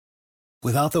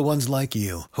Without the ones like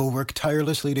you, who work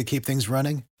tirelessly to keep things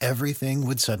running, everything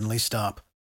would suddenly stop.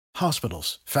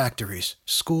 Hospitals, factories,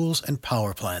 schools, and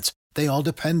power plants, they all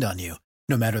depend on you.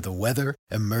 No matter the weather,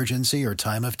 emergency, or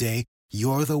time of day,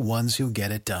 you're the ones who get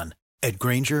it done. At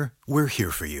Grainger, we're here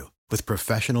for you with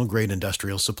professional-grade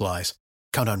industrial supplies.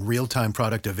 Count on real-time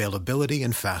product availability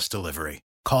and fast delivery.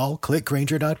 Call,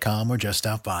 clickgrainger.com, or just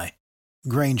stop by.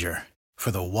 Grainger, for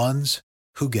the ones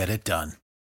who get it done.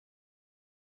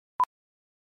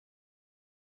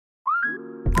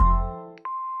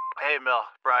 Hey, Mel,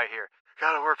 Bri here.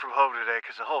 Gotta work from home today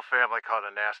because the whole family caught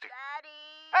a nasty. Daddy!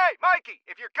 Hey, Mikey,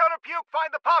 if you're gonna puke,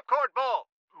 find the popcorn bowl!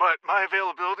 But my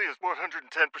availability is 110%.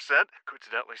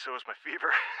 Coincidentally, so is my fever.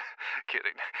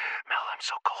 Kidding. Mel, I'm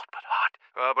so cold but hot.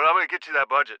 But I'm gonna get you that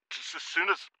budget just as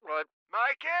soon as...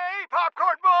 Mikey,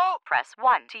 popcorn bowl! Press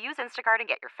 1 to use Instacart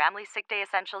and get your family sick day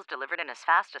essentials delivered in as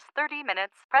fast as 30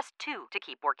 minutes. Press 2 to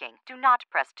keep working. Do not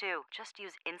press 2. Just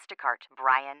use Instacart,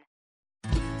 Brian.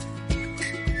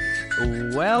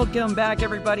 Welcome back,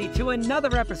 everybody, to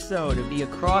another episode of the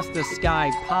Across the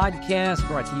Sky podcast,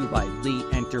 brought to you by Lee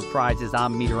Enterprises.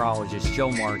 I'm meteorologist Joe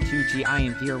Martucci. I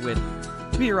am here with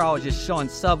meteorologist Sean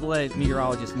Sublett,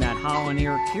 meteorologist Matt Holland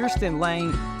here. Kirsten Lang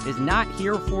is not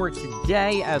here for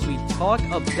today as we talk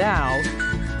about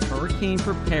hurricane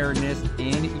preparedness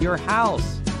in your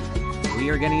house. We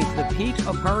are getting into the peak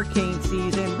of hurricane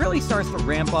season. Really starts to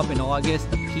ramp up in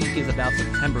August. The peak is about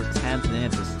September 10th, and then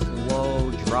it's a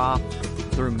slow drop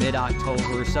through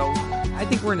mid-October. So I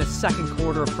think we're in the second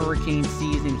quarter of hurricane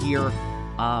season here.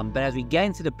 But as we get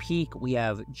into the peak, we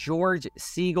have George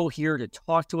Siegel here to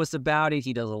talk to us about it.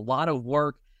 He does a lot of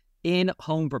work in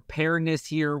home preparedness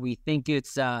here. We think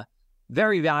it's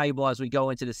very valuable as we go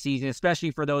into the season,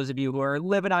 especially for those of you who are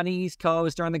living on the East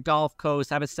Coast or on the Gulf Coast,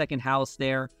 have a second house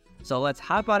there. So let's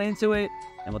hop on into it,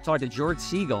 and we'll talk to George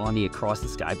Siegel on the Across the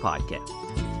Sky podcast.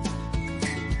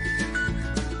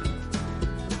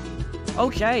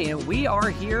 Okay, and we are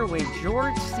here with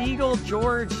George Siegel.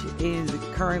 George is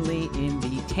currently in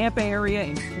the Tampa area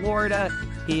in Florida.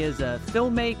 He is a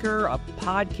filmmaker, a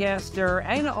podcaster,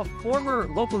 and a former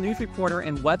local news reporter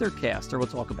and weathercaster. We'll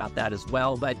talk about that as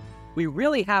well. But we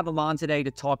really have him on today to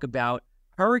talk about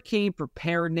hurricane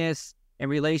preparedness in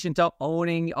relation to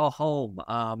owning a home.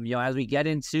 As we get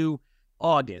into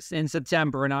August and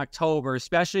September and October,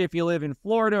 especially if you live in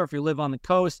Florida or if you live on the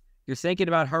coast, you're thinking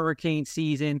about hurricane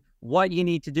season, what you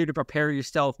need to do to prepare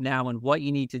yourself now and what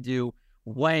you need to do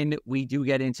when we do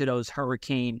get into those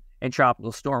hurricane and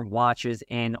tropical storm watches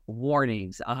and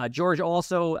warnings. George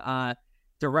also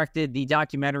directed the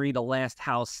documentary The Last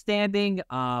House Standing,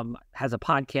 has a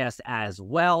podcast as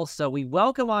well. So we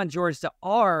welcome on George to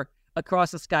our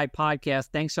Across the Sky podcast.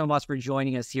 Thanks so much for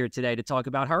joining us here today to talk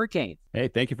about hurricanes. Hey,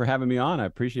 thank you for having me on. I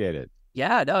appreciate it.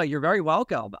 Yeah, no, you're very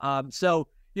welcome.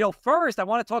 First, I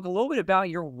want to talk a little bit about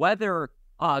your weather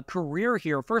career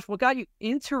here. First, what got you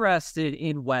interested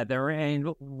in weather,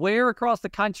 and where across the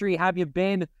country have you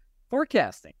been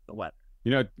forecasting the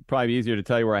weather? Probably easier to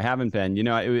tell you where I haven't been.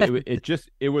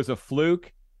 It was a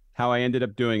fluke how I ended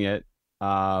up doing it.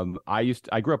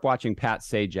 I grew up watching Pat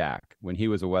Sajak when he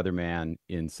was a weatherman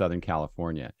in Southern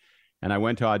California. And I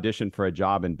went to audition for a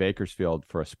job in Bakersfield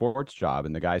for a sports job.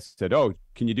 And the guy said, "Oh,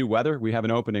 can you do weather? We have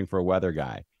an opening for a weather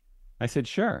guy." I said,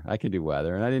 "Sure, I can do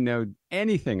weather." And I didn't know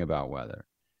anything about weather.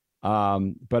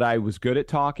 But I was good at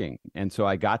talking. And so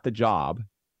I got the job,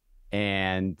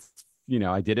 and,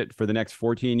 I did it for the next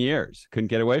 14 years. Couldn't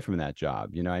get away from that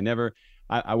job.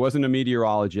 I wasn't a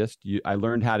meteorologist. I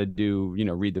learned how to do,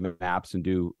 read the maps and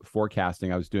do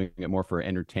forecasting. I was doing it more for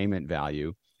entertainment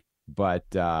value, but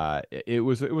it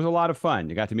was a lot of fun.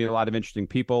 You got to meet a lot of interesting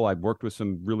people. I worked with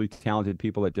some really talented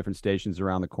people at different stations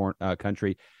around the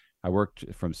country. I worked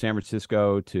from San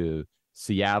Francisco to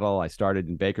Seattle. I started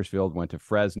in Bakersfield, went to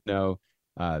Fresno,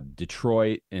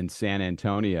 Detroit, and San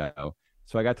Antonio.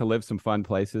 So I got to live some fun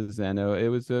places, and it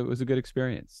was a good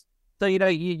experience. So,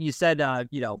 you said,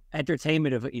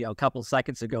 entertainment a couple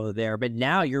seconds ago there, but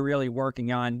now you're really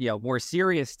working on, more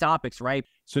serious topics, right?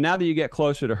 So now that you get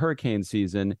closer to hurricane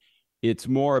season, it's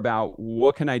more about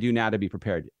what can I do now to be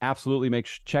prepared? Absolutely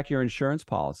check your insurance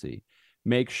policy.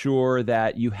 Make sure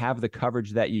that you have the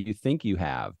coverage that you think you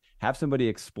have. Have somebody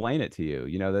explain it to you.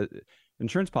 The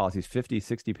insurance policy is 50,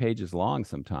 60 pages long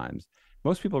sometimes.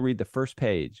 Most people read the first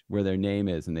page where their name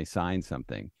is and they sign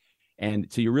something. And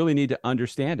so you really need to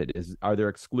understand it. Are there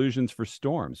exclusions for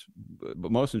storms?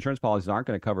 But most insurance policies aren't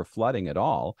going to cover flooding at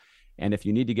all. And if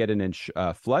you need to get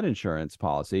a flood insurance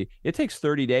policy, it takes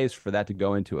 30 days for that to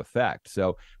go into effect.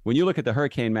 So when you look at the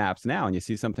hurricane maps now and you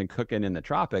see something cooking in the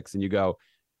tropics and you go,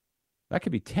 That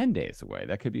could be 10 days away.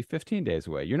 That could be 15 days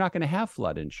away. You're not going to have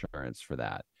flood insurance for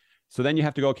that. So then you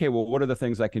have to go, okay, well, what are the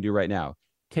things I can do right now?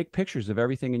 Take pictures of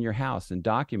everything in your house and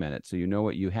document it so you know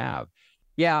what you have.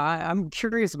 Yeah, I'm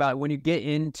curious about when you get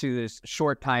into this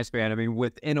short time span. I mean,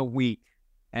 within a week,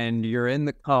 and you're in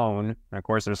the cone. And of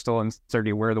course, there's still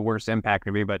uncertainty where the worst impact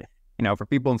would be. But for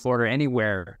people in Florida,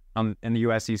 anywhere in the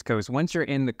U.S. East Coast, once you're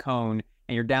in the cone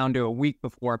and you're down to a week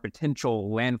before a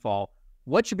potential landfall,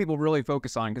 what should people really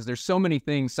focus on? Because there's so many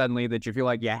things suddenly that you feel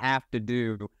like you have to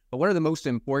do. But what are the most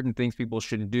important things people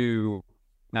should do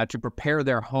to prepare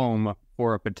their home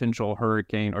for a potential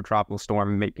hurricane or tropical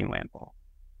storm making landfall?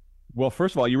 Well,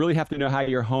 first of all, you really have to know how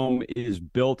your home is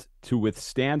built to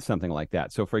withstand something like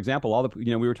that. So, for example,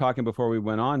 we were talking before we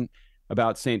went on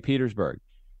about St. Petersburg.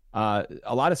 A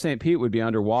lot of St. Pete would be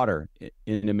underwater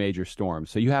in a major storm.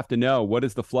 So you have to know what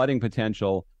is the flooding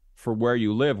potential for where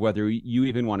you live, whether you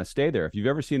even want to stay there. If you've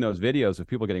ever seen those videos of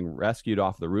people getting rescued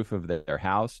off the roof of their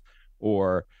house,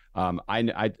 or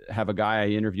I have a guy I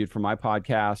interviewed for my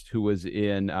podcast who was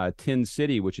in Tin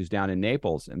City, which is down in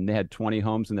Naples, and they had 20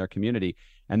 homes in their community,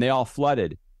 and they all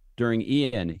flooded during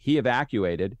Ian. He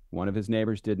evacuated. One of his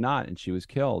neighbors did not, and she was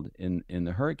killed in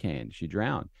the hurricane. She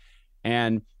drowned.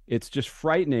 And it's just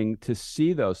frightening to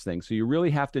see those things. So you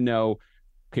really have to know,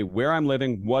 okay, where I'm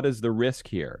living, what is the risk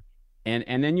here?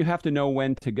 And then you have to know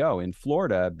when to go. In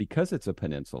Florida, because it's a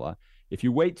peninsula, if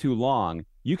you wait too long,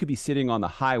 you could be sitting on the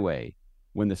highway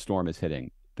when the storm is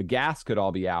hitting. The gas could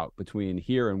all be out between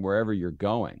here and wherever you're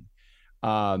going.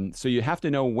 So you have to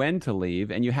know when to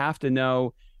leave, and you have to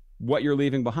know what you're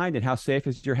leaving behind and how safe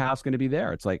is your house going to be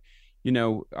there. It's like,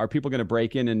 are people going to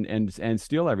break in and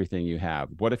steal everything you have?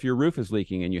 What if your roof is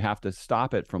leaking and you have to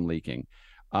stop it from leaking?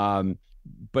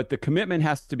 But the commitment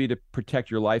has to be to protect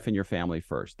your life and your family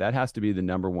first. That has to be the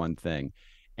number one thing.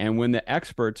 And when the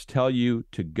experts tell you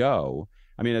to go,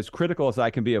 I mean, as critical as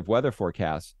I can be of weather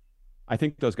forecasts, I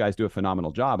think those guys do a phenomenal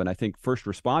job. And I think first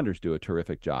responders do a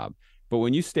terrific job. But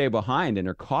when you stay behind and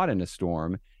are caught in a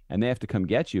storm and they have to come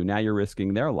get you, now you're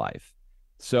risking their life.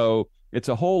 So it's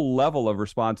a whole level of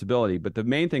responsibility. But the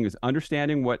main thing is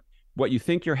understanding what you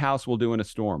think your house will do in a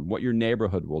storm, what your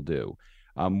neighborhood will do.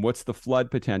 What's the flood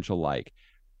potential like?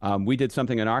 We did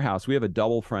something in our house. We have a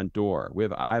double front door.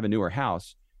 I have a newer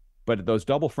house, but those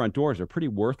double front doors are pretty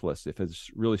worthless if it's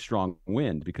really strong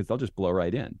wind, because they'll just blow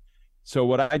right in. So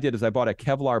what I did is I bought a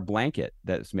Kevlar blanket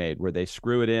that's made where they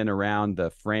screw it in around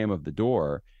the frame of the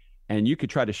door, and you could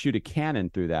try to shoot a cannon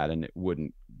through that and it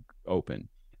wouldn't open.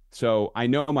 So I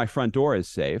know my front door is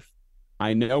safe.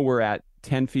 I know we're at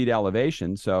 10 feet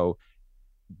elevation. So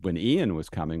when Ian was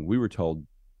coming, we were told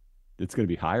it's going to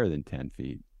be higher than 10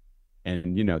 feet.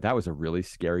 And, that was a really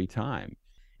scary time.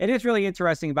 It is really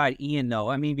interesting about Ian, though.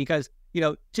 I mean, because,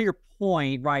 to your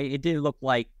point, right, it did look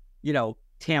like,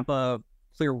 Tampa,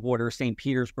 Clearwater, St.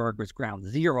 Petersburg was ground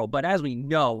zero. But as we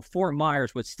know, Fort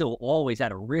Myers was still always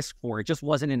at a risk for it. It just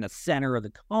wasn't in the center of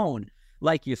the cone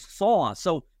like you saw.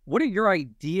 So what are your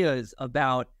ideas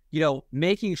about,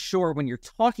 making sure when you're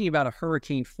talking about a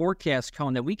hurricane forecast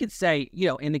cone that we could say,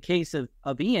 in the case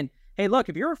of Ian, hey, look,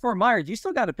 if you're in Fort Myers, you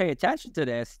still got to pay attention to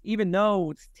this, even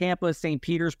though it's Tampa, St.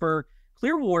 Petersburg,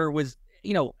 Clearwater was,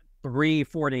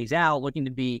 3-4 days out looking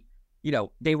to be,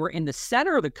 they were in the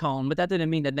center of the cone, but that didn't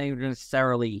mean that they were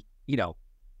necessarily,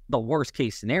 the worst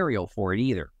case scenario for it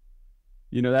either.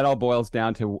 That all boils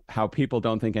down to how people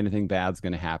don't think anything bad's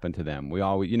going to happen to them. We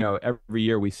all, every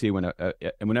year we see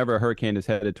whenever a hurricane is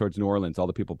headed towards New Orleans, all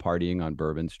the people partying on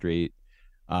Bourbon Street.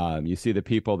 You see the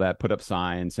people that put up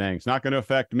signs saying, it's not going to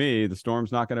affect me. The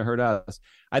storm's not going to hurt us.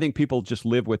 I think people just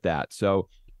live with that. So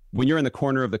when you're in the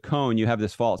corner of the cone, you have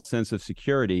this false sense of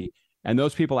security. And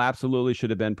those people absolutely should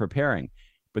have been preparing.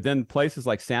 But then places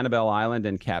like Sanibel Island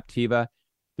and Captiva,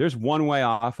 there's one way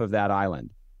off of that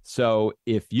island. So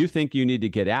if you think you need to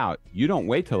get out, you don't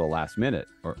wait till the last minute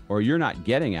or you're not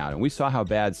getting out. And we saw how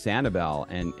bad Sanibel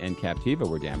and Captiva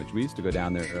were damaged. We used to go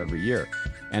down there every year,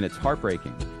 and it's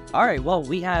heartbreaking. All right, well,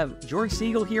 we have George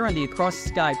Siegel here on the Across the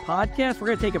Sky podcast. We're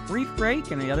going to take a brief break,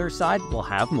 and on the other side, we'll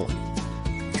have more.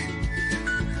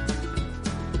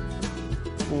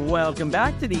 Welcome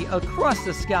back to the Across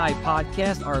the Sky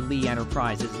podcast, our Lee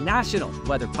Enterprises national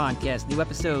weather podcast. New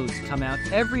episodes come out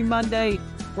every Monday,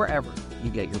 wherever you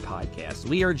get your podcasts.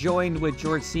 We are joined with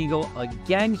George Siegel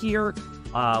again here.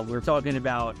 We're talking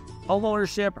about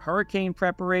homeownership, hurricane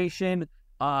preparation.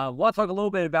 We'll talk a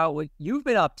little bit about what you've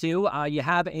been up to. You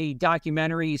have a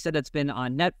documentary. You said it's been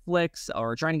on Netflix,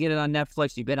 or trying to get it on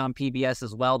Netflix. You've been on PBS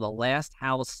as well, The Last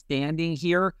House Standing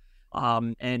here.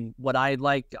 And what I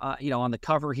like, on the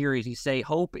cover here is you say,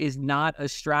 hope is not a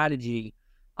strategy.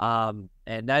 And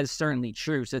that is certainly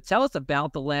true. So tell us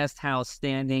about The Last House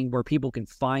Standing, where people can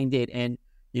find it, and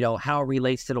how it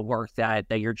relates to the work that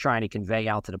you're trying to convey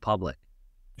out to the public.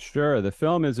 Sure. The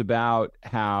film is about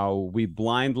how we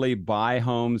blindly buy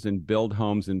homes and build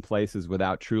homes in places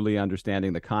without truly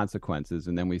understanding the consequences.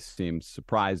 And then we seem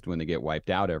surprised when they get wiped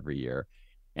out every year.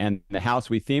 And the house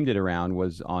we themed it around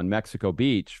was on Mexico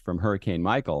Beach from Hurricane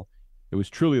Michael. It was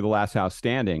truly the last house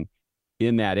standing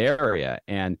in that area.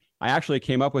 And I actually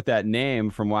came up with that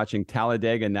name from watching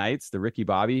Talladega Nights, the Ricky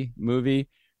Bobby movie,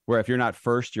 where if you're not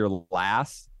first, you're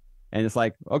last. And it's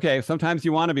like, okay, sometimes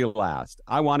you want to be last.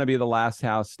 I want to be the last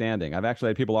house standing. I've actually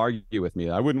had people argue with me.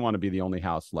 I wouldn't want to be the only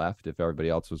house left if everybody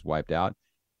else was wiped out.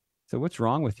 So what's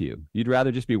wrong with you? You'd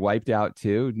rather just be wiped out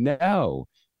too? No.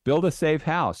 Build a safe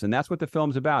house. And that's what the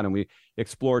film's about. And we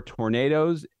explore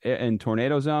tornadoes and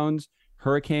tornado zones,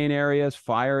 hurricane areas,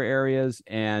 fire areas,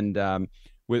 and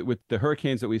with the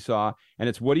hurricanes that we saw. And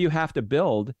it's, what do you have to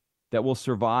build that will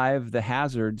survive the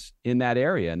hazards in that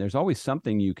area? And there's always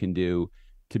something you can do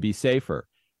to be safer.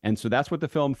 And so that's what the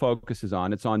film focuses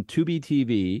on. It's on Tubi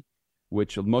TV,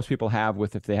 which most people have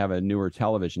if they have a newer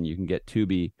television. You can get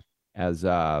Tubi as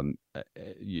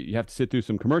you have to sit through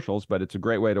some commercials, but it's a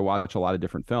great way to watch a lot of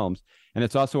different films. And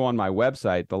it's also on my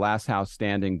website,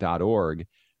 thelasthousestanding.org,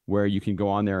 where you can go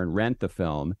on there and rent the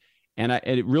film. And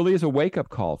it really is a wake-up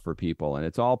call for people. And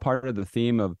it's all part of the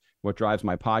theme of what drives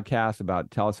my podcast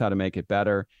about Tell Us How to Make It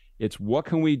Better. It's what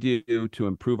can we do to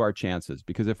improve our chances?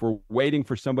 Because if we're waiting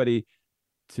for somebody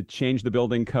to change the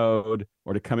building code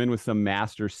or to come in with some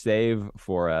master save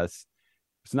for us,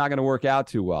 it's not going to work out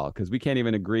too well, because we can't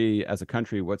even agree as a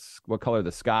country what color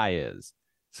the sky is.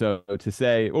 So to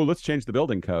say, oh, let's change the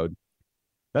building code,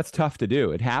 that's tough to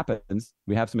do. It happens.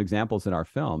 We have some examples in our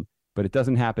film, but it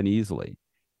doesn't happen easily.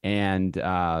 And,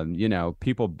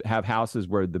 people have houses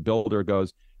where the builder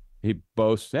goes, he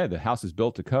boasts, hey, the house is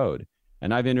built to code.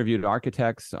 And I've interviewed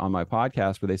architects on my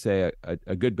podcast where they say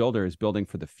a good builder is building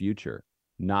for the future,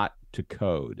 not to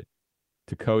code.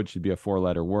 To code should be a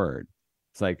 4-letter word.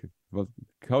 It's like, well,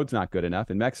 code's not good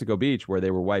enough. In Mexico Beach, where they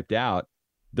were wiped out,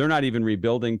 they're not even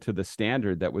rebuilding to the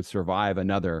standard that would survive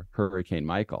another Hurricane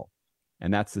Michael.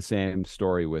 And that's the same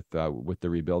story with the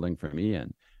rebuilding from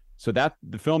Ian. So that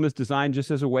the film is designed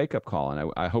just as a wake-up call.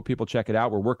 And I hope people check it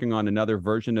out. We're working on another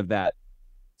version of that,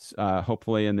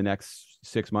 hopefully in the next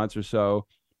 6 months or so,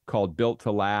 called Built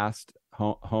to Last,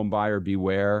 Home Buyer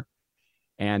Beware.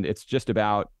 And it's just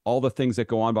about all the things that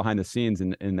go on behind the scenes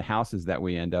in the houses that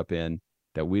we end up in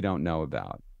that we don't know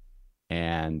about.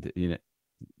 And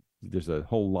there's a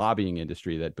whole lobbying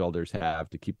industry that builders have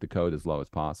to keep the code as low as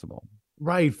possible.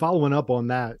 Right. Following up on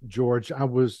that, George, I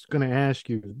was going to ask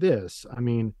you this. I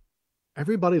mean,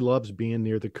 everybody loves being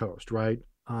near the coast, right?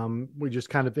 We just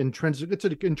kind of it's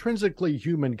an intrinsically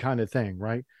human kind of thing,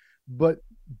 right? But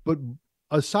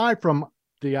aside from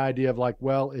the idea of like,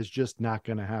 well, it's just not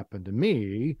going to happen to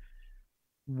me,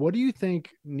 what do you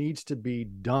think needs to be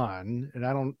done? And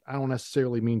I don't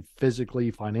necessarily mean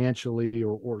physically, financially,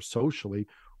 or socially.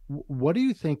 What do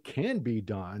you think can be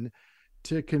done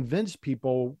to convince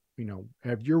people,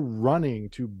 if you're running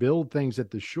to build things at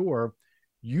the shore,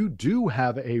 you do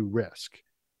have a risk,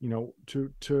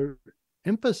 to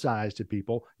emphasize to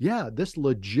people, yeah, this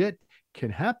legit can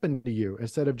happen to you,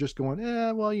 instead of just going,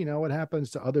 well, what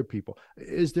happens to other people.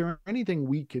 Is there anything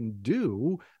we can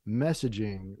do,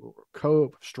 messaging,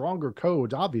 code, stronger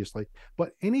codes, obviously,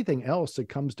 but anything else that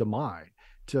comes to mind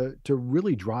to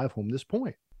really drive home this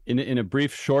point? In a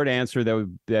brief, short answer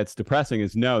that's depressing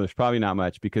is no, there's probably not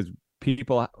much, because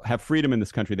people have freedom in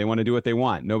this country. They want to do what they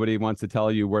want. Nobody wants to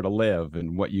tell you where to live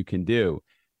and what you can do.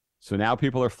 So now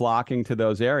people are flocking to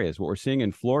those areas. What we're seeing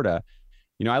in Florida,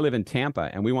 I live in Tampa,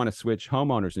 and we want to switch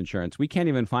homeowners insurance. We can't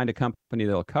even find a company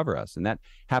that'll cover us. And that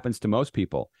happens to most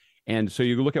people. And so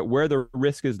you look at where the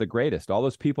risk is the greatest. All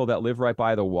those people that live right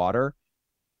by the water,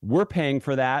 we're paying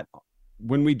for that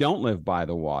when we don't live by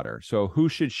the water. So who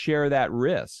should share that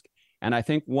risk? And I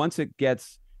think once it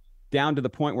gets down to the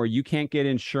point where you can't get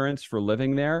insurance for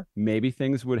living there, maybe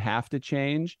things would have to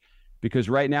change, because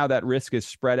right now that risk is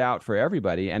spread out for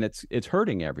everybody, and it's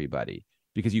hurting everybody,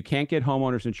 because you can't get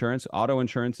homeowners insurance. Auto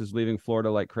insurance is leaving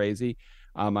Florida like crazy.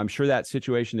 I'm sure that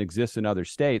situation exists in other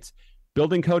states.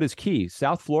 Building code is key.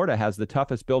 South Florida has the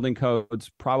toughest building codes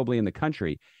probably in the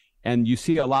country. And you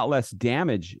see a lot less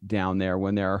damage down there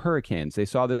when there are hurricanes. They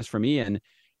saw this from Ian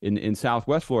in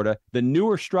Southwest Florida. The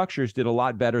newer structures did a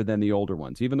lot better than the older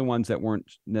ones, even the ones that weren't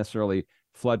necessarily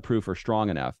flood-proof or strong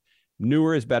enough.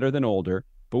 Newer is better than older,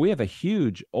 but we have a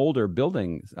huge older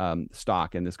building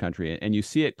stock in this country. And you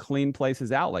see it clean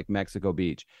places out like Mexico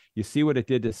Beach. You see what it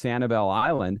did to Sanibel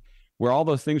Island, where all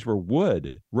those things were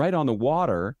wood right on the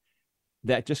water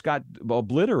that just got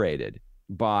obliterated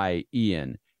by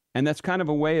Ian. And that's kind of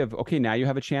a way of, okay, now you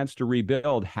have a chance to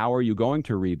rebuild. How are you going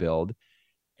to rebuild?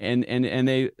 And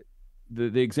the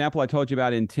example I told you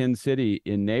about in Tin City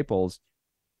in Naples,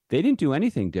 they didn't do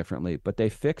anything differently, but they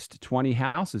fixed 20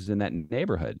 houses in that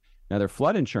neighborhood. Now their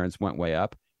flood insurance went way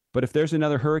up, but if there's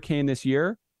another hurricane this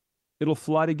year, it'll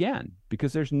flood again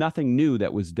because there's nothing new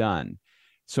that was done.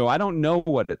 So I don't know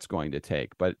what it's going to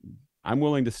take, but I'm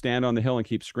willing to stand on the hill and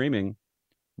keep screaming,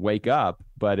 wake up.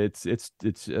 But it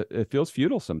feels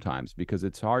futile sometimes because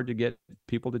it's hard to get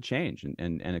people to change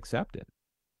and accept it.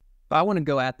 I want to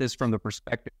go at this from the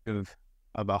perspective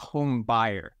of a home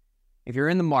buyer. If you're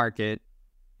in the market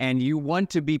and you want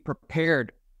to be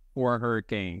prepared for a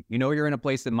hurricane, you're in a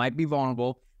place that might be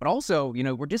vulnerable, but also,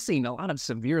 we're just seeing a lot of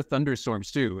severe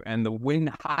thunderstorms too, and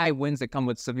the high winds that come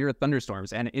with severe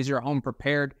thunderstorms. And is your home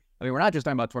prepared? I mean, we're not just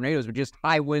talking about tornadoes, but just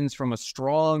high winds from a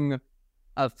strong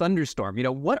thunderstorm.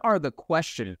 What are the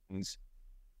questions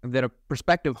that a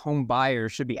prospective home buyer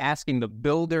should be asking the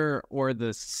builder or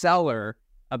the seller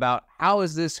about how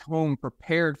is this home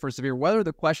prepared for severe? What are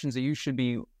the questions that you should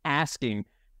be asking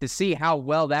to see how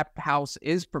well that house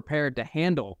is prepared to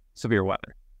handle severe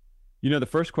weather? The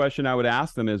first question I would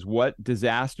ask them is, what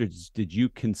disasters did you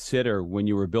consider when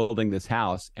you were building this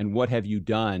house, and what have you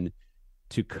done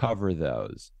to cover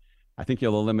those? I think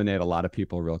you'll eliminate a lot of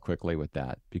people real quickly with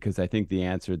that, because I think the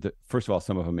answer, first of all,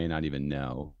 some of them may not even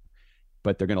know,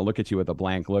 but they're going to look at you with a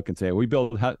blank look and say,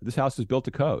 this house is built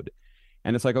to code.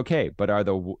 And it's like, okay, but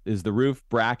is the roof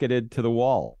bracketed to the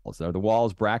walls? Are the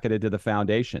walls bracketed to the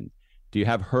foundation? Do you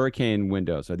have hurricane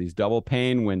windows? Are these double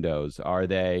pane windows?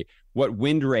 What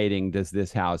wind rating does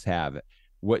this house have?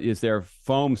 What is there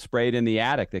foam sprayed in the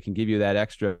attic that can give you that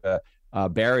extra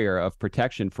barrier of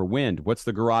protection for wind? What's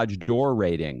the garage door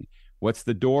rating? What's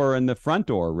the door and the front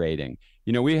door rating?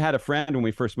 We had a friend when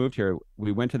we first moved here,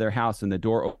 we went to their house and the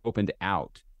door opened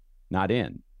out, not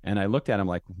in. And I looked at him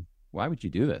like, why would you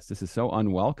do this? This is so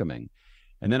unwelcoming.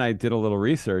 And then I did a little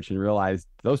research and realized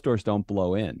those doors don't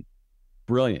blow in.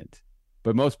 Brilliant.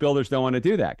 But most builders don't want to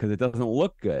do that because it doesn't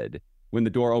look good when the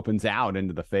door opens out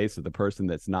into the face of the person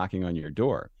that's knocking on your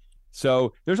door.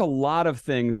 So there's a lot of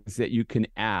things that you can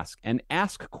ask, and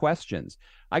ask questions.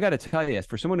 I got to tell you,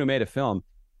 for someone who made a film,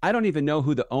 I don't even know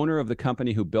who the owner of the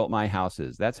company who built my house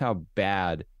is. That's how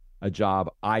bad a job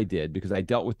I did, because I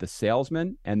dealt with the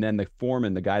salesman and then the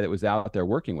foreman, the guy that was out there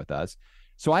working with us.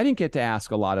 So I didn't get to ask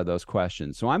a lot of those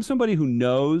questions. So I'm somebody who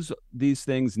knows these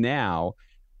things now.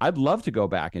 I'd love to go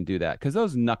back and do that, because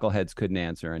those knuckleheads couldn't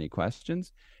answer any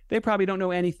questions. They probably don't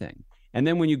know anything. And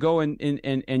then when you go and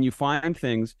you find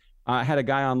things, I had a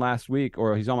guy on last week,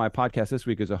 or he's on my podcast this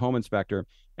week, as a home inspector,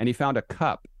 and he found a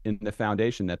cup in the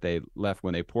foundation that they left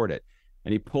when they poured it.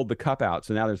 And he pulled the cup out,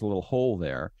 so now there's a little hole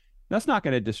there. That's not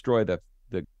going to destroy the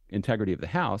integrity of the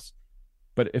house.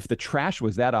 But if the trash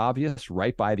was that obvious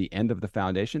right by the end of the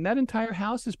foundation, that entire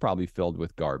house is probably filled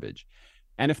with garbage.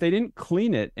 And if they didn't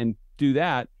clean it and do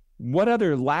that, what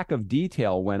other lack of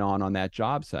detail went on that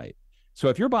job site? So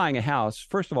if you're buying a house,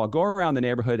 first of all, go around the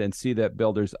neighborhood and see that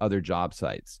builders' other job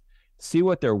sites. See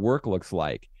what their work looks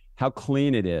like, how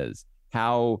clean it is,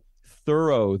 how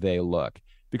thorough they look.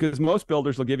 Because most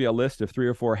builders will give you a list of 3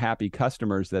 or 4 happy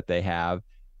customers that they have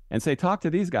and say, talk to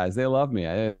these guys. They love me.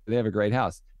 They have a great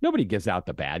house. Nobody gives out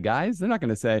the bad guys. They're not going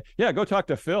to say, yeah, go talk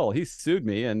to Phil. He sued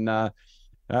me and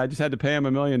I just had to pay him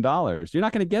 $1 million. You're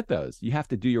not going to get those. You have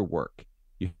to do your work.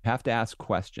 You have to ask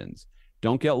questions.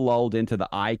 Don't get lulled into the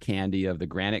eye candy of the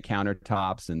granite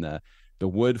countertops and the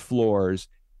wood floors.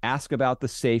 Ask about the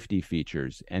safety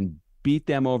features and beat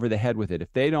them over the head with it.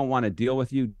 If they don't want to deal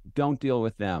with you, don't deal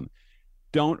with them.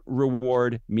 Don't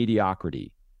reward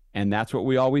mediocrity. And that's what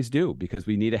we always do, because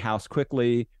we need a house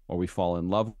quickly, or we fall in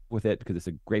love with it because it's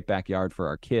a great backyard for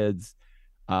our kids.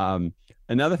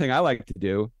 Another thing I like to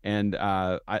do, and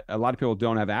a lot of people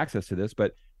don't have access to this,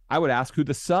 but I would ask who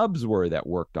the subs were that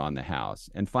worked on the house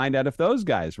and find out if those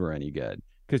guys were any good,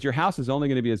 because your house is only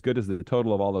going to be as good as the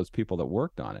total of all those people that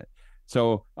worked on it.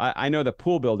 So I know the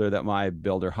pool builder that my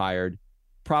builder hired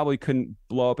probably couldn't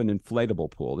blow up an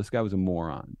inflatable pool. This guy was a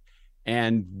moron.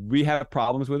 And we have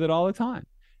problems with it all the time.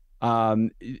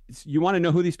 You want to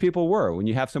know who these people were. When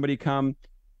you have somebody come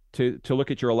to look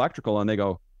at your electrical and they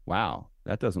go, wow,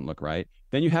 that doesn't look right,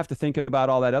 then you have to think about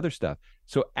all that other stuff.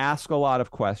 So ask a lot of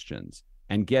questions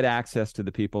and get access to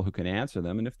the people who can answer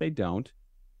them. And if they don't,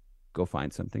 go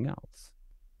find something else.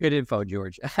 Good info,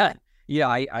 George. Yeah,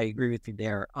 I agree with you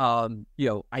there.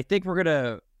 I think we're going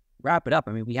to wrap it up.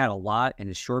 I mean, we had a lot in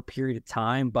a short period of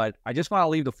time, but I just want to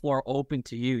leave the floor open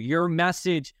to you. Your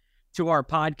message to our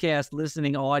podcast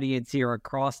listening audience here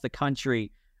across the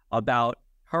country about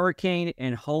hurricane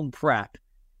and home prep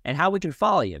and how we can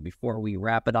follow you before we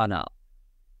wrap it on up?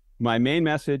 My main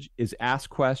message is ask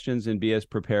questions and be as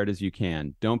prepared as you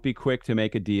can. Don't be quick to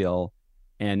make a deal,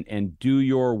 and do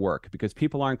your work, because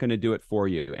people aren't going to do it for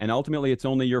you. And ultimately, it's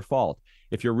only your fault.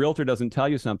 If your realtor doesn't tell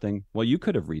you something, well, you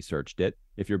could have researched it.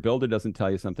 If your builder doesn't tell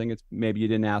you something, it's maybe you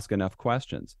didn't ask enough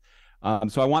questions.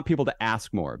 So I want people to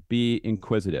ask more, be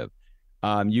inquisitive.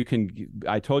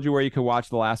 I told you where you could watch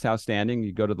The Last House Standing.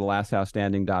 You go to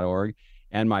thelasthousestanding.org.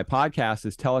 And my podcast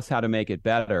is Tell Us How to Make It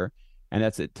Better. And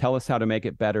that's at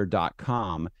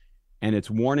tellushowtomakeitbetter.com. And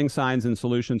it's warning signs and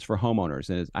solutions for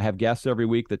homeowners. And I have guests every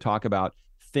week that talk about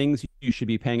things you should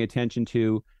be paying attention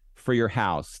to for your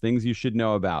house, things you should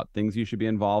know about, things you should be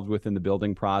involved with in the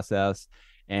building process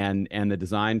and the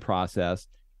design process,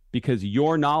 because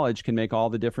your knowledge can make all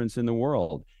the difference in the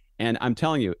world. And I'm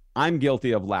telling you, I'm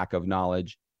guilty of lack of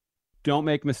knowledge. Don't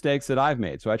make mistakes that I've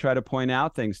made. So I try to point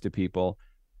out things to people,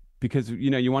 because,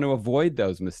 you want to avoid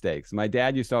those mistakes. My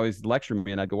dad used to always lecture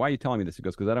me, and I'd go, why are you telling me this? He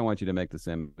goes, because I don't want you to make the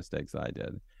same mistakes I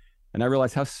did. And I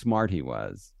realized how smart he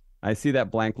was. I see that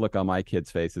blank look on my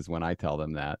kids' faces when I tell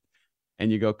them that.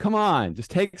 And you go, come on, just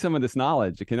take some of this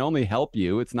knowledge. It can only help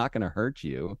you. It's not going to hurt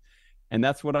you. And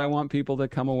that's what I want people to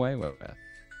come away with.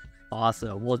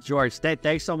 Awesome. Well, George,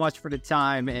 thanks so much for the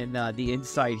time and the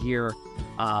insight here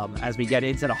as we get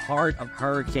into the heart of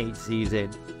hurricane season.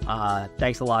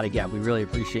 Thanks a lot again. We really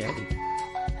appreciate it.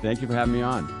 Thank you for having me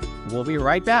on. We'll be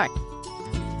right back.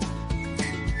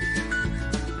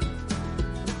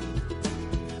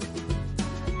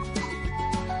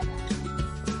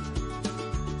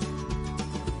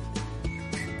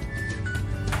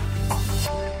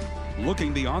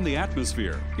 Looking beyond the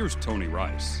atmosphere, here's Tony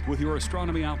Rice with your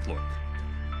Astronomy Outlook.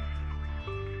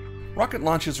 Rocket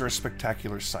launches are a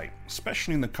spectacular sight,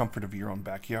 especially in the comfort of your own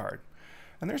backyard.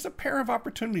 And there's a pair of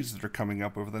opportunities that are coming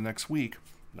up over the next week,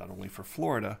 not only for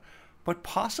Florida, but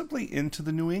possibly into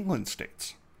the New England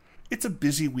states. It's a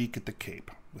busy week at the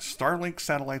Cape, with Starlink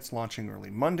satellites launching early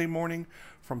Monday morning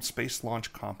from Space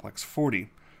Launch Complex 40,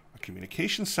 a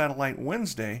communications satellite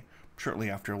Wednesday, shortly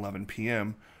after 11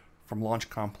 p.m., from Launch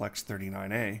Complex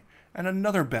 39A, and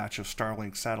another batch of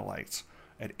Starlink satellites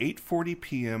at 8:40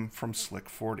 p.m. from Slick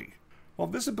 40. While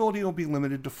visibility will be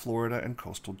limited to Florida and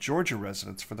coastal Georgia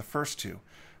residents for the first two,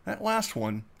 that last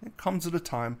one, it comes at a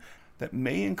time that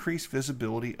may increase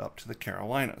visibility up to the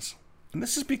Carolinas. And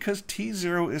this is because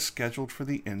T0 is scheduled for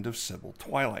the end of Sybil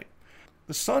twilight.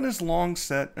 The sun is long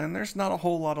set and there's not a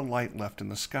whole lot of light left in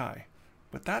the sky.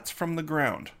 But that's from the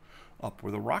ground. Up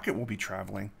where the rocket will be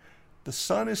traveling, the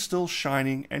sun is still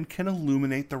shining and can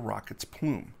illuminate the rocket's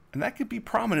plume, and that could be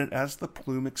prominent as the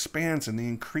plume expands in the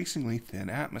increasingly thin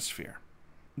atmosphere,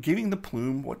 giving the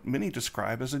plume what many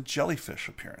describe as a jellyfish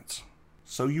appearance.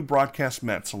 So you broadcast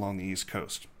Mets along the East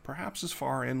Coast, perhaps as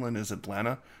far inland as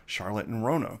Atlanta, Charlotte, and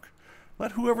Roanoke.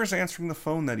 Let whoever's answering the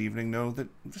phone that evening know that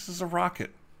this is a rocket,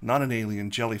 not an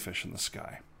alien jellyfish in the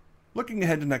sky. Looking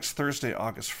ahead to next Thursday,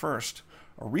 August 1st,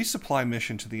 a resupply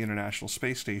mission to the International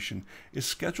Space Station is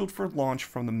scheduled for launch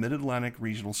from the Mid-Atlantic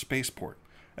Regional Spaceport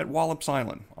at Wallops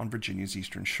Island on Virginia's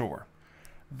eastern shore.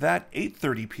 That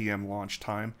 8:30 p.m. launch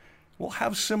time will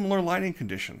have similar lighting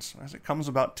conditions, as it comes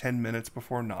about 10 minutes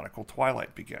before nautical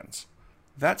twilight begins.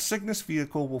 That Cygnus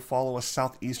vehicle will follow a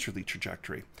southeasterly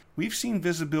trajectory. We've seen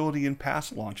visibility in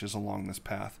past launches along this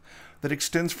path that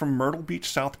extends from Myrtle Beach,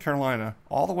 South Carolina,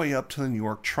 all the way up to the New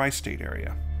York tri-state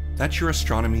area. That's your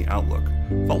Astronomy Outlook.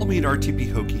 Follow me at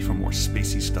RTP Hokie for more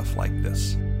spacey stuff like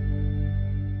this.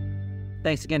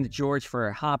 Thanks again to George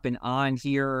for hopping on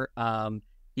here.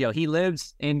 He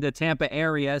lives in the Tampa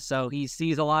area, so he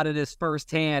sees a lot of this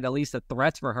firsthand, at least the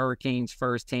threats for hurricanes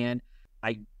firsthand.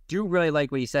 I do really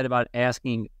like what you said about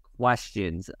asking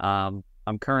questions. I'm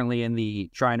currently in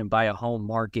the trying to buy a home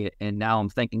market, and now I'm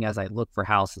thinking as I look for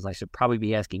houses, I should probably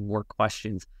be asking more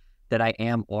questions than I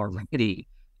am already.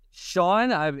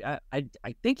 Sean, I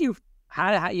think you've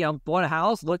bought a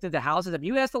house, looked into houses. Have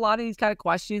you asked a lot of these kind of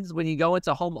questions when you go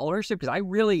into home ownership? Because I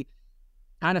really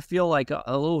kind of feel like a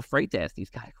little afraid to ask these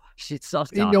kind of questions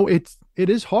sometimes. It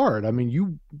is hard. I mean,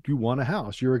 you want a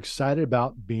house. You're excited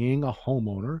about being a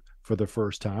homeowner for the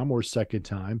first time or second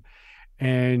time,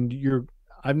 and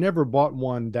I've never bought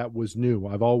one that was new.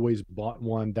 I've always bought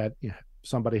one that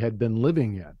somebody had been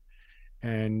living in,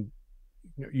 and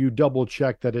you double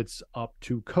check that it's up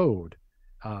to code,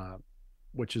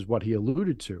 which is what he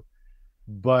alluded to.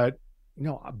 But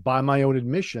by my own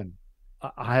admission,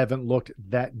 I haven't looked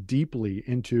that deeply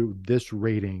into this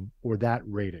rating or that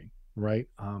rating, right?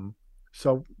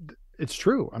 So It's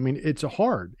true. I mean, it's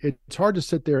hard to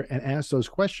sit there and ask those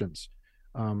questions.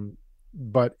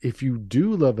 But if you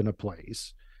do live in a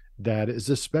place that is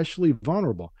especially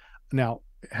vulnerable. Now,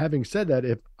 having said that,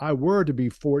 if I were to be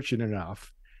fortunate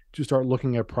enough to start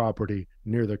looking at property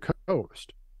near the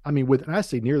coast, I mean, when I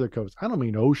say near the coast, I don't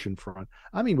mean oceanfront.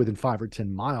 I mean within 5 or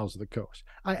 10 miles of the coast.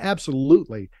 I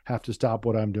absolutely have to stop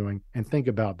what I'm doing and think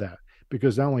about that,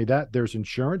 because not only that, there's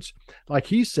insurance. Like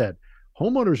he said,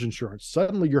 homeowners insurance.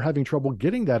 Suddenly you're having trouble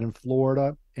getting that in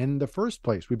Florida in the first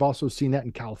place. We've also seen that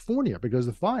in California because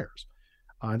of the fires.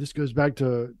 This goes back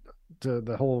to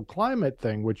the whole climate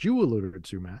thing, which you alluded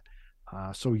to,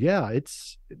 Matt. So yeah,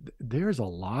 there's a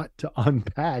lot to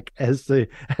unpack as the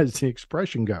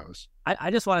expression goes. I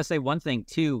just want to say one thing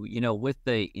too, with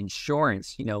the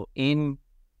insurance, in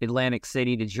Atlantic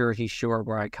City, the Jersey Shore,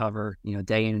 where I cover,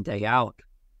 day in and day out,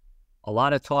 a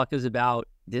lot of talk is about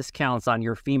discounts on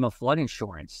your FEMA flood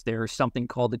insurance. There's something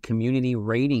called the community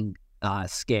rating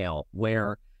scale,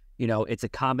 where, it's a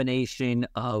combination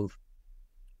of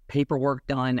paperwork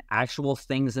done, actual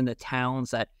things in the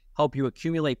towns that help you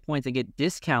accumulate points and get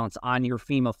discounts on your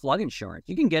FEMA flood insurance.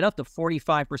 You can get up to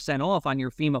 45% off on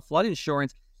your FEMA flood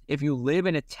insurance if you live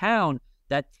in a town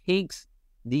that takes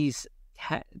these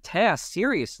tasks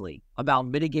seriously about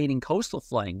mitigating coastal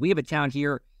flooding. We have a town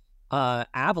here,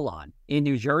 Avalon in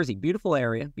New Jersey, beautiful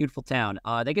area, beautiful town.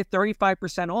 They get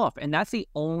 35% off, and that's the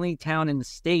only town in the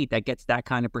state that gets that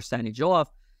kind of percentage off.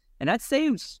 And that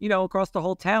saves, across the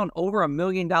whole town over $1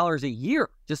 million a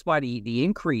year just by the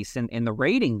increase in the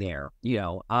rating there,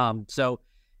 So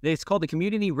it's called the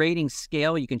Community Rating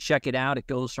Scale. You can check it out. It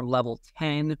goes from level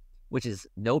 10, which is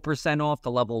no percent off,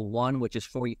 to level 1, which is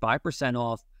 45%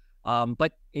 off.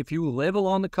 But if you live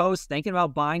along the coast, thinking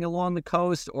about buying along the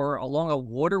coast or along a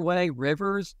waterway,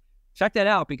 rivers, check that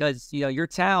out, because, your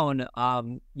town,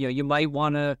 you might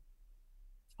want to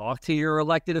talk to your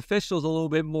elected officials a little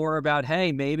bit more about,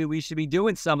 hey, maybe we should be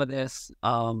doing some of this,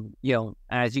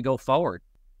 as you go forward.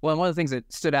 Well, and one of the things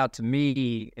that stood out to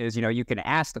me is, you can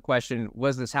ask the question,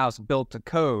 was this house built to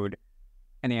code?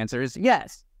 And the answer is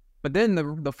yes. But then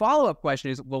the follow-up question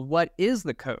is, well, what is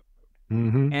the code?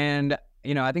 Mm-hmm. And,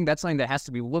 I think that's something that has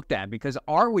to be looked at, because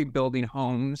are we building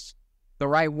homes the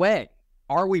right way?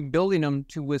 Are we building them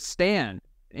to withstand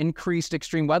increased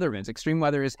extreme weather events? Extreme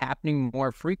weather is happening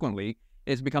more frequently.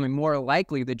 It's becoming more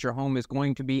likely that your home is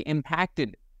going to be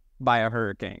impacted by a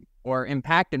hurricane or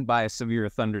impacted by a severe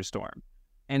thunderstorm.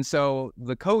 And so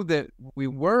the code that we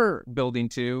were building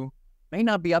to may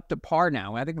not be up to par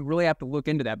now. I think we really have to look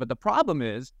into that. But the problem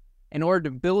is, in order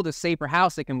to build a safer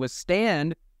house that can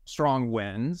withstand strong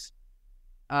winds,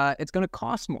 it's going to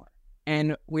cost more.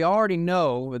 And we already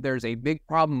know that there's a big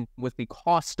problem with the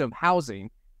cost of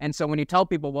housing. And so when you tell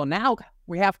people, well, now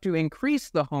we have to increase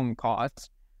the home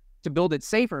costs to build it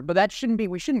safer, but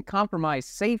we shouldn't compromise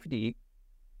safety,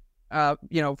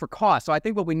 for cost. So I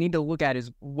think what we need to look at is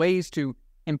ways to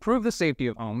improve the safety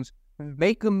of homes,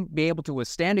 make them be able to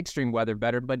withstand extreme weather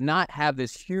better, but not have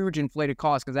this huge inflated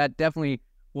cost, because that definitely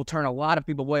will turn a lot of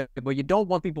people away. But you don't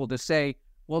want people to say,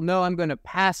 well, no, I'm going to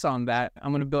pass on that.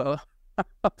 I'm going to build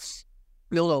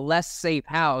a less safe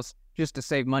house just to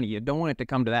save money. You don't want it to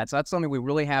come to that. So that's something we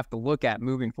really have to look at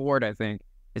moving forward, I think,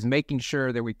 is making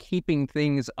sure that we're keeping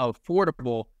things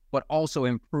affordable, but also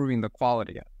improving the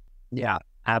quality of it. Yeah,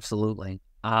 absolutely.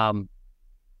 All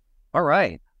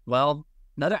right. Well,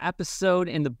 another episode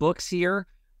in the books here.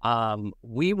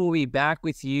 We will be back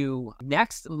with you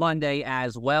next Monday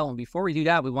as well. And before we do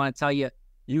that, we want to tell you,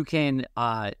 you can,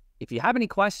 if you have any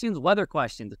questions, weather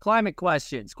questions, climate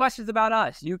questions, questions about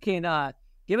us, you can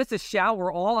give us a shout.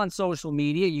 We're all on social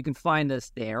media. You can find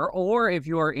us there. Or if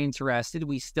you're interested,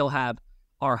 we still have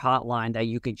our hotline that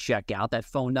you can check out. That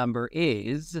phone number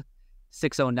is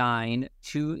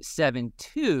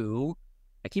 609-272.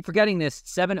 I keep forgetting this,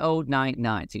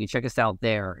 7099. So you can check us out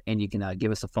there, and you can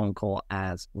give us a phone call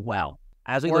as well.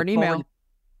 As we or an email.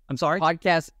 I'm sorry?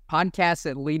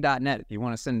 Podcast@lee.net if you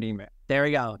want to send an email. There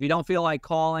we go. If you don't feel like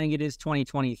calling, it is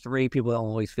 2023. People don't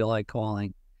always feel like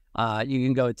calling. You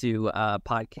can go to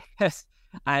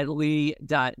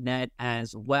podcast@lee.net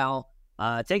as well.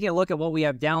 Taking a look at what we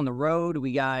have down the road,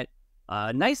 we got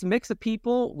a nice mix of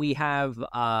people. We have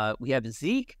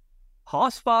Zeke,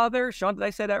 Hausfather. Sean, did I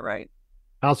say that right?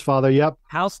 Hausfather, yep.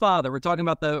 Hausfather. We're talking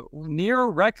about the near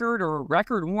record or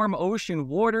record warm ocean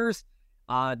waters.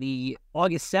 The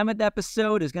August 7th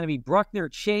episode is going to be Bruckner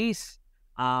Chase,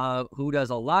 who does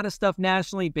a lot of stuff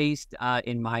nationally based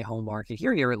in my home market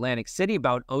here, Atlantic City,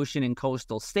 about ocean and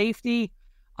coastal safety.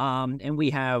 And we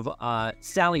have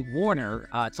Sally Warner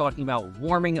talking about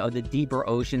warming of the deeper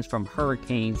oceans from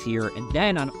hurricanes here. And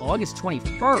then on August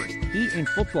 21st, Heat in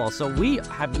football. So we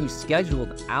have you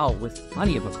scheduled out with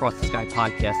plenty of Across the Sky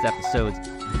podcast episodes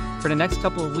for the next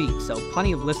couple of weeks. So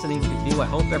plenty of listening to do. I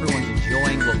hope everyone's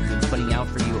enjoying what we've been putting out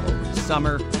for you over the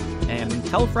summer. And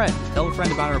tell a friend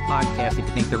about our podcast if you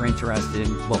think they're interested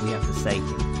in what we have to say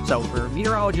here. So for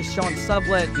meteorologist Sean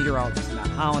Sublett, meteorologist Matt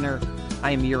Holliner,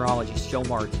 I am meteorologist Joe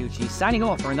Martucci, signing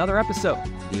off for another episode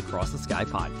of the Across the Sky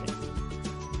podcast.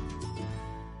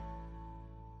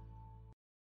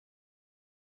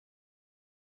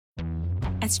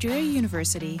 At Strayer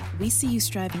University, we see you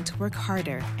striving to work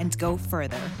harder and go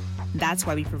further. That's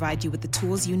why we provide you with the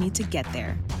tools you need to get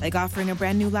there, like offering a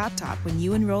brand new laptop when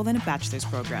you enroll in a bachelor's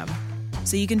program.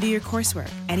 So you can do your coursework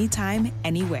anytime,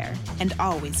 anywhere, and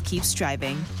always keep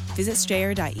striving. Visit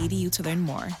strayer.edu to learn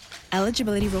more.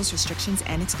 Eligibility rules, restrictions,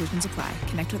 and exclusions apply.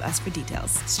 Connect with us for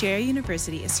details. Strayer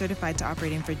University is certified to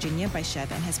operate in Virginia by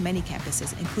Chev and has many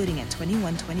campuses, including at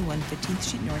 2121 15th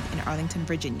Street North in Arlington,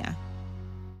 Virginia.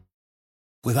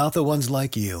 Without the ones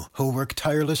like you, who work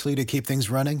tirelessly to keep things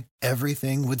running,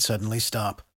 everything would suddenly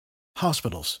stop.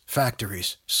 Hospitals,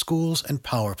 factories, schools, and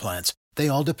power plants, they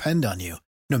all depend on you.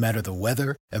 No matter the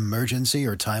weather, emergency,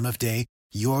 or time of day,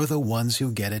 you're the ones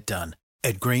who get it done.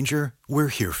 At Grainger, we're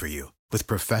here for you with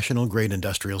professional-grade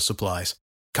industrial supplies.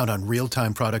 Count on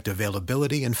real-time product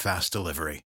availability and fast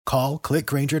delivery. Call, click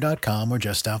Grainger.com, or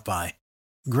just stop by.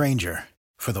 Grainger,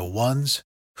 for the ones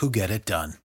who get it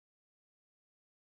done.